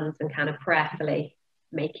God's hands and kind of prayerfully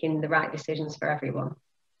making the right decisions for everyone.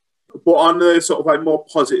 But on the sort of like more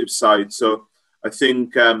positive side, so I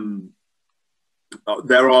think there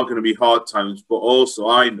are going to be hard times, but also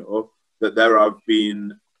I know that there have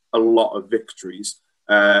been a lot of victories,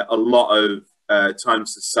 a lot of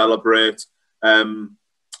times to celebrate.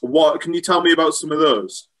 What can you tell me about some of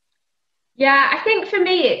those? Yeah, I think for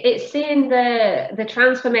me, it's seeing the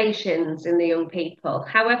transformations in the young people,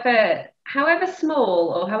 however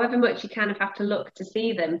small or however much you kind of have to look to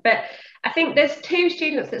see them. But I think there's two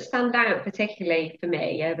students that stand out particularly for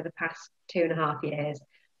me over the past 2.5 years,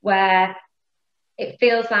 where it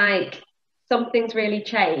feels like something's really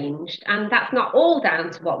changed. And that's not all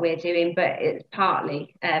down to what we're doing, but it's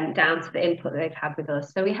partly down to the input that they've had with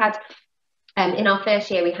us. So we had, in our first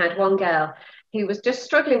year, we had one girl who was just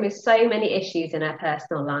struggling with so many issues in her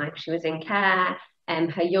personal life. She was in care, and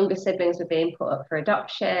her younger siblings were being put up for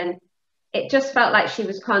adoption. It just felt like she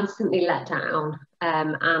was constantly let down.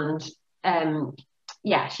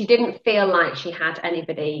 Yeah, she didn't feel like she had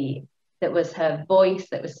anybody that was her voice,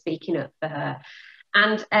 that was speaking up for her.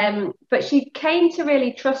 And but she came to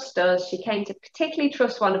really trust us. She came to particularly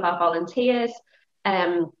trust one of our volunteers,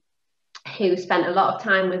 who spent a lot of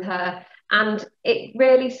time with her. And it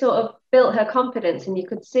really sort of built her confidence, and you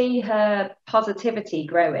could see her positivity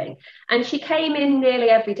growing. And she came in nearly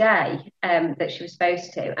every day that she was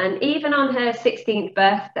supposed to. And even on her 16th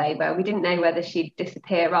birthday, where we didn't know whether she'd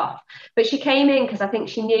disappear off, but she came in because I think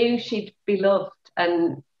she knew she'd be loved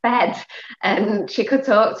and fed, and she could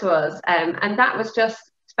talk to us. And that was just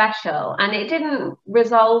special. And it didn't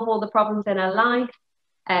resolve all the problems in her life.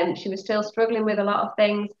 She was still struggling with a lot of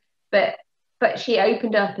things, but she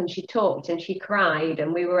opened up and she talked and she cried,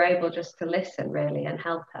 and we were able just to listen really and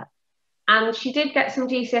help her. And she did get some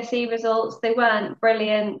GCSE results. They weren't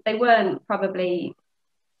brilliant. They weren't probably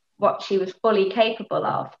what she was fully capable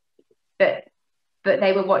of, but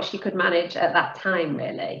they were what she could manage at that time,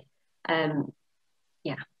 really.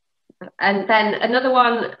 Yeah. And then another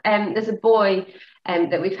one, there's a boy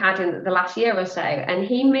that we've had in the last year or so, and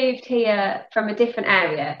he moved here from a different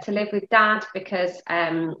area to live with Dad because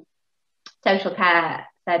social care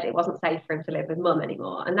said it wasn't safe for him to live with Mum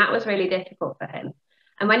anymore, and that was really difficult for him.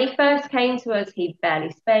 And when he first came to us, he barely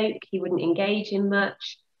spoke. He wouldn't engage in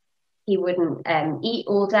much. He wouldn't eat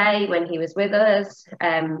all day when he was with us.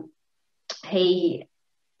 It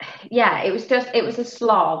was a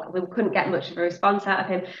slog. We couldn't get much of a response out of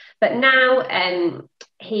him. But now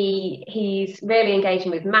he's really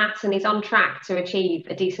engaging with maths, and he's on track to achieve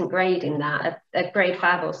a decent grade in that, a grade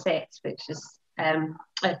 5 or 6, which is a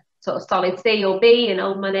sort of solid C or B in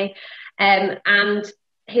old money. And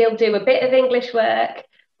he'll do a bit of English work,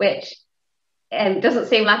 which doesn't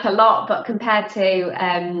seem like a lot, but compared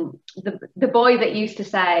to the boy that used to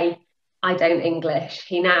say, I don't English,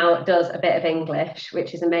 he now does a bit of English,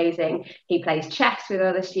 which is amazing. He plays chess with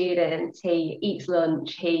other students, he eats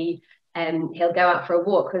lunch, he'll go out for a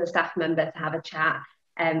walk with a staff member to have a chat,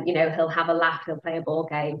 he'll have a laugh, he'll play a ball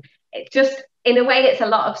game. It just, in a way, it's a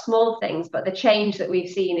lot of small things, but the change that we've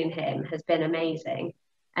seen in him has been amazing.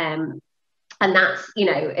 And that's,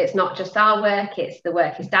 it's not just our work, it's the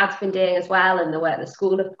work his dad's been doing as well, and the work the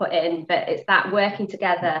school have put in, but it's that working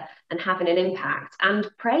together and having an impact and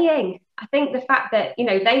praying. I think the fact that,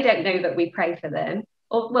 they don't know that we pray for them,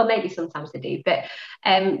 or well, maybe sometimes they do, but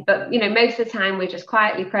most of the time we're just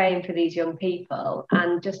quietly praying for these young people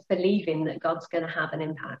and just believing that God's going to have an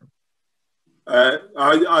impact.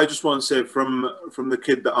 I just want to say from the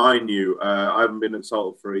kid that I knew, I haven't been at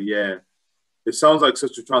Salford for a year. It sounds like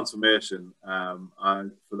such a transformation,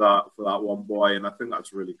 and for that one boy, and I think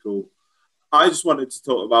that's really cool. I just wanted to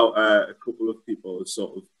talk about a couple of people.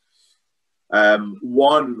 Sort of,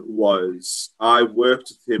 one was I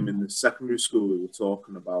worked with him in the secondary school we were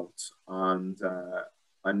talking about, and I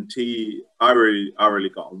really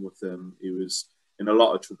got on with him. He was in a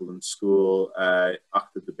lot of trouble in school,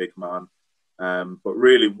 acted the big man, but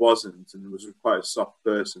really wasn't, and was quite a soft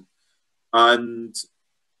person, And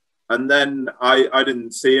then I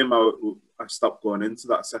didn't see him. I stopped going into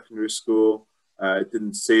that secondary school.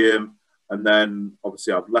 Didn't see him. And then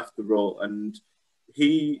obviously I've left the role, and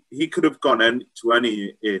he could have gone to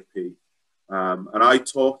any AP. And I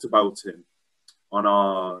talked about him on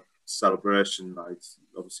our celebration night.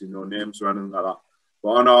 Obviously no names or anything like that. But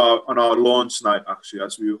on our launch night, actually,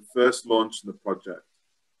 as we were first launching the project,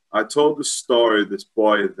 I told the story of this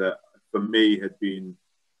boy that for me had been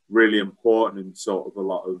really important in sort of a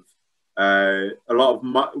lot of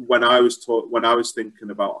when I was thinking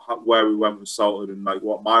about where we went with Salted and like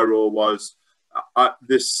what my role was.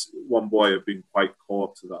 This one boy had been quite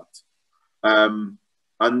core to that,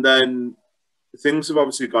 and then things have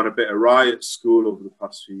obviously gone a bit awry at school over the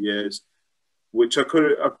past few years, which I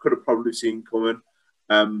could have probably seen coming.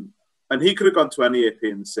 And he could have gone to any AP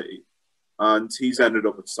in the city, and he's ended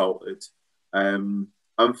up at Salted. And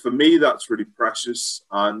for me, that's really precious,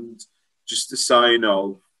 and just a sign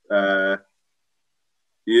of,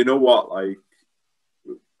 you know what, like,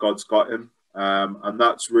 God's got him, and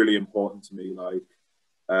that's really important to me. Like,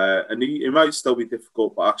 and he might still be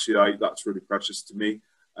difficult, but actually, like, that's really precious to me,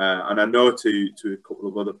 and I know to a couple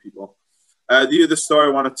of other people. The other story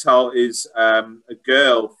I want to tell is a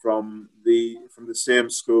girl from the same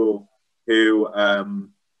school who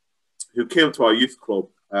came to our youth club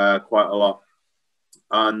quite a lot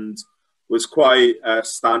and was quite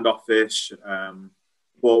standoffish,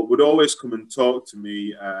 but would always come and talk to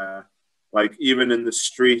me. Like, even in the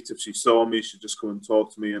street, if she saw me, she'd just come and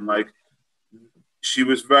talk to me. And like,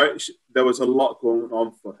 there was a lot going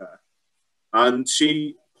on for her, and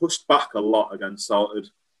she pushed back a lot against Salted.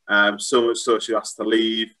 So much so she has to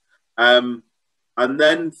leave. And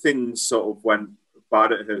then things sort of went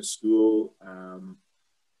bad at her school,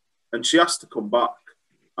 and she has to come back.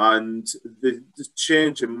 And the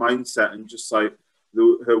change in mindset and just like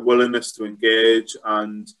her willingness to engage,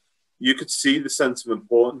 and you could see the sense of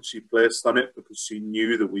importance she placed on it because she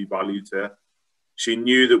knew that we valued her. She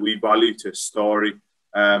knew that we valued her story.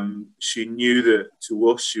 She knew that to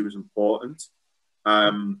us she was important.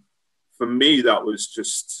 For me, that was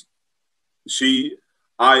just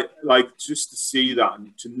I like just to see that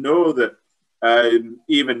and to know that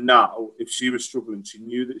even now, if she was struggling, she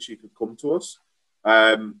knew that she could come to us,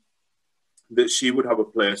 that she would have a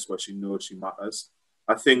place where she knows she matters.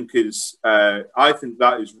 I think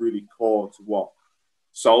that is really core to what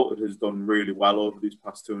Salted has done really well over these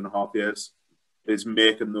past 2.5 years, is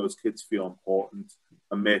making those kids feel important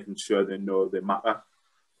and making sure they know they matter.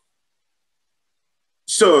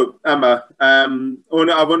 So, Emma,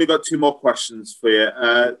 I've only got 2 more questions for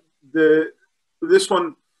you. This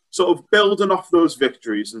one, sort of building off those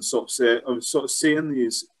victories and sort of seeing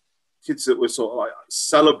these kids that were sort of like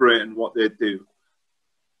celebrating what they do.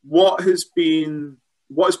 What has been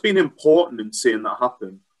important in seeing that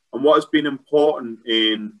happen, and what has been important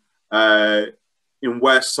in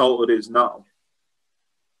where Salted is now?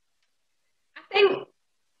 I think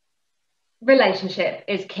relationship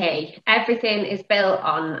is key. Everything is built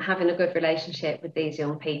on having a good relationship with these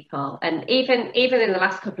young people. And even in the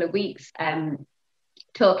last couple of weeks,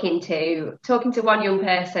 talking to one young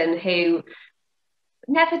person who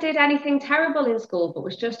never did anything terrible in school, but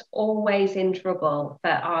was just always in trouble for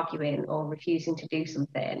arguing or refusing to do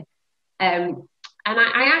something. And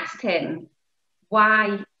I asked him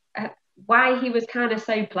why he was kind of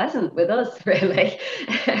so pleasant with us, really.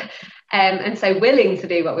 And so willing to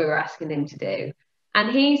do what we were asking him to do.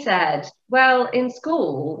 And he said, well, in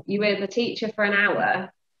school, you were the teacher for an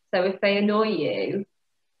hour. So if they annoy you,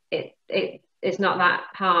 it's not that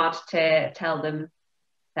hard to tell them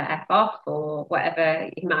to F off or whatever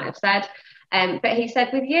he might have said. But he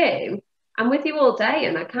said, with you, I'm with you all day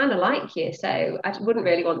and I kind of like you. So I wouldn't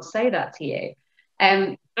really want to say that to you.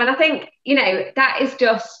 And I think,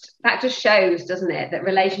 that just shows, doesn't it, that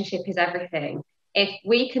relationship is everything. If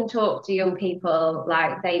we can talk to young people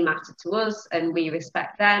like they matter to us and we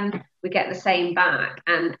respect them, we get the same back.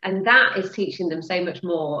 And that is teaching them so much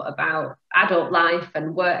more about adult life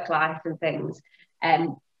and work life and things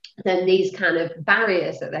than these kind of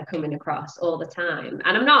barriers that they're coming across all the time.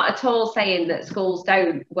 And I'm not at all saying that schools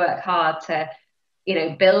don't work hard to,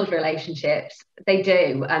 build relationships. They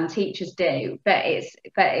do, and teachers do, but it's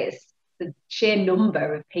the sheer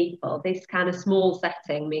number of people. This kind of small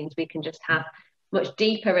setting means we can just have much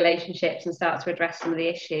deeper relationships and start to address some of the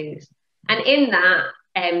issues. And in that,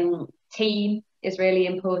 team is really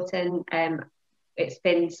important. It's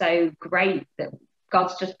been so great that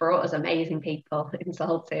God's just brought us amazing people in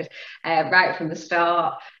Salted right from the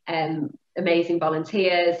start. Amazing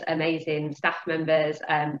volunteers, amazing staff members.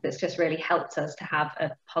 That's just really helped us to have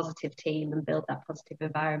a positive team and build that positive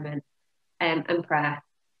environment. And prayer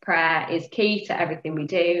is key to everything we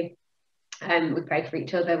do. We pray for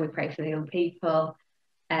each other, we pray for the young people.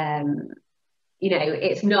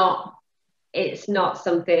 It's not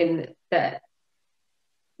something that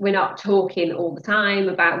we're not talking all the time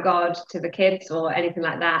about God to the kids or anything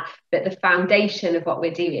like that, but the foundation of what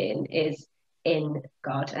we're doing is in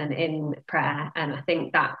God and in prayer. And I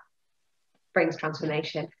think that brings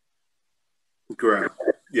transformation. Great.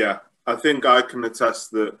 Yeah, I think I can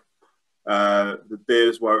attest that the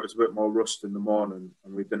days where it was a bit more rushed in the morning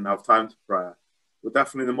and we didn't have time to pray were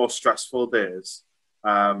definitely the most stressful days.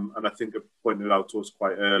 And I think it pointed out to us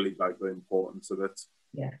quite early, like the importance of it.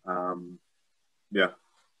 Yeah. Yeah.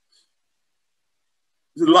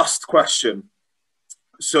 The last question.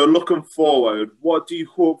 So looking forward, what do you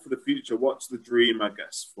hope for the future? What's the dream, I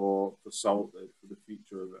guess, for Salted, for the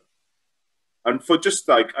future of it? And for just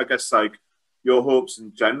like, I guess, like your hopes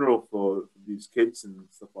in general for these kids and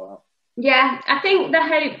stuff like that. Yeah, I think the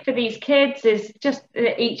hope for these kids is just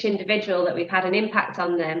each individual that we've had an impact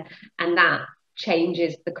on them, and that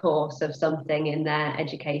changes the course of something in their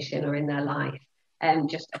education or in their life, and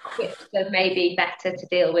just equips them maybe better to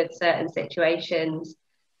deal with certain situations.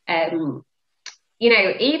 You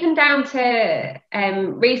know, even down to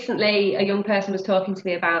recently, a young person was talking to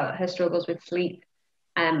me about her struggles with sleep,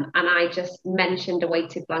 and I just mentioned a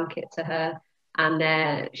weighted blanket to her.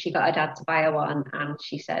 And she got her dad to buy her one, and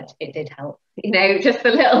she said it did help. You know, just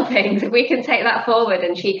the little things. If we can take that forward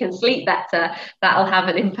and she can sleep better, that'll have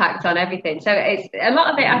an impact on everything. So it's a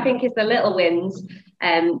lot of it, I think, is the little wins,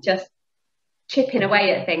 just chipping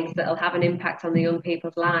away at things that'll have an impact on the young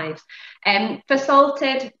people's lives. For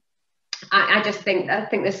Salted, I think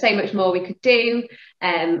there's so much more we could do.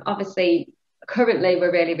 Obviously, currently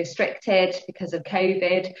we're really restricted because of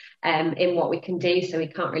COVID in what we can do, so we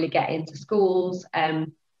can't really get into schools.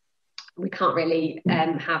 We can't really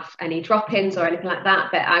have any drop-ins or anything like that,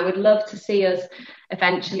 but I would love to see us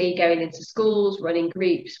eventually going into schools, running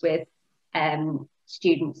groups with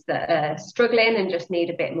students that are struggling and just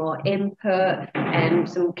need a bit more input,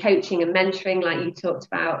 some coaching and mentoring like you talked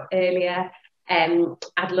about earlier.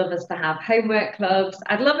 I'd love us to have homework clubs.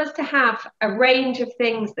 I'd love us to have a range of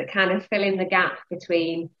things that kind of fill in the gap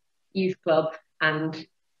between youth club and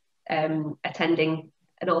attending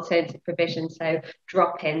an alternative provision. So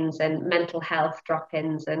drop-ins and mental health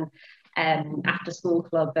drop-ins and after school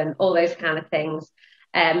club and all those kind of things.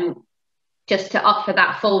 Just to offer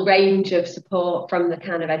that full range of support from the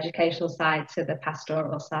kind of educational side to the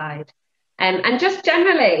pastoral side. And just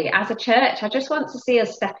generally, as a church, I just want to see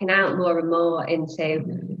us stepping out more and more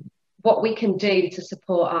into what we can do to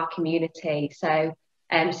support our community. So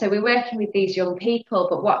we're working with these young people,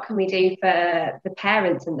 but what can we do for the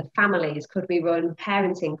parents and the families? Could we run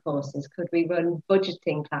parenting courses? Could we run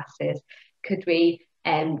budgeting classes? Could we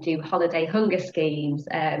do holiday hunger schemes?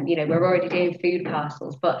 You know, we're already doing food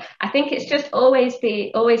parcels, but I think it's just always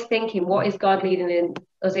thinking, what is God leading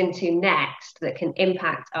us into next that can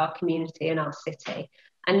impact our community and our city,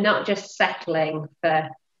 and not just settling for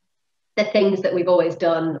the things that we've always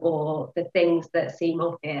done or the things that seem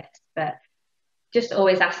obvious, but just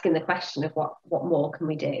always asking the question of what more can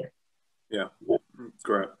we do. Yeah,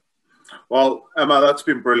 great. Well, Emma, that's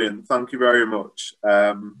been brilliant. Thank you very much.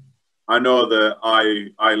 I know that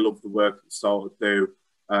I love the work that Salted do,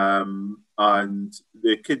 and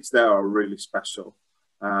the kids there are really special.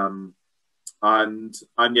 And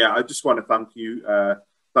yeah, I just want to thank you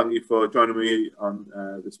for joining me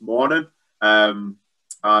on this morning.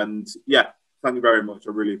 And yeah, thank you very much.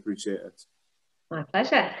 I really appreciate it. My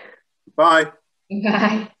pleasure. Bye.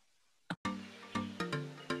 Bye.